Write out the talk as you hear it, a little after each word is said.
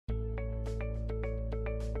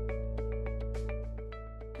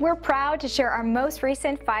We're proud to share our most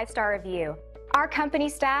recent 5-star review. Our company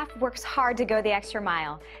staff works hard to go the extra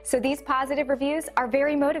mile, so these positive reviews are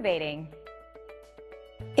very motivating.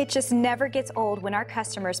 It just never gets old when our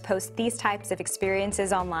customers post these types of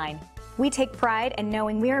experiences online. We take pride in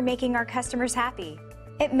knowing we are making our customers happy.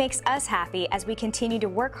 It makes us happy as we continue to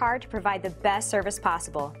work hard to provide the best service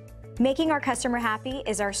possible. Making our customer happy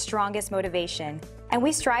is our strongest motivation, and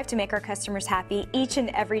we strive to make our customers happy each and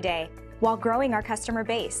every day while growing our customer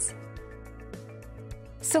base.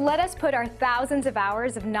 So let us put our thousands of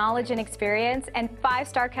hours of knowledge and experience and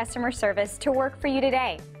 5-star customer service to work for you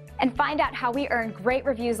today and find out how we earn great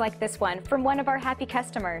reviews like this one from one of our happy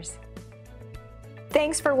customers.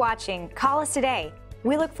 Thanks for watching. Call us today.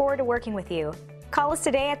 We look forward to working with you. Call us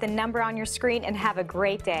today at the number on your screen and have a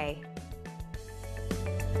great day.